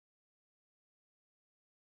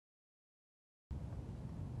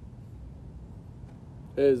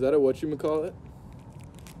Hey, is that a whatchamacallit?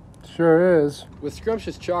 Sure is. With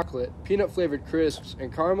scrumptious chocolate, peanut-flavored crisps,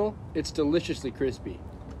 and caramel, it's deliciously crispy.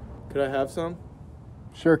 Could I have some?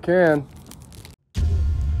 Sure can.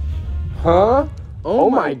 Huh?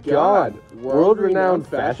 Oh my god! World-renowned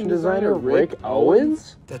fashion designer Rick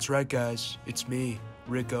Owens? That's right, guys. It's me,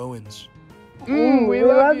 Rick Owens. We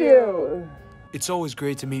love you! It's always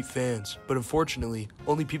great to meet fans, but unfortunately,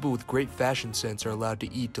 only people with great fashion sense are allowed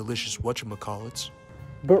to eat delicious whatchamacallits.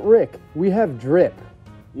 But Rick, we have drip.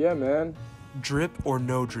 Yeah, man. Drip or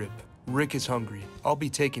no drip, Rick is hungry. I'll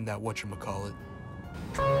be taking that whatchamacallit.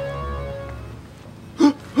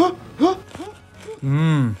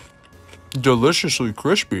 Mmm, deliciously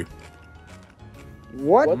crispy.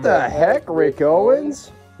 What the heck, Rick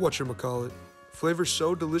Owens? Whatchamacallit, flavor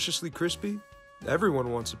so deliciously crispy,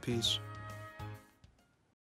 everyone wants a piece.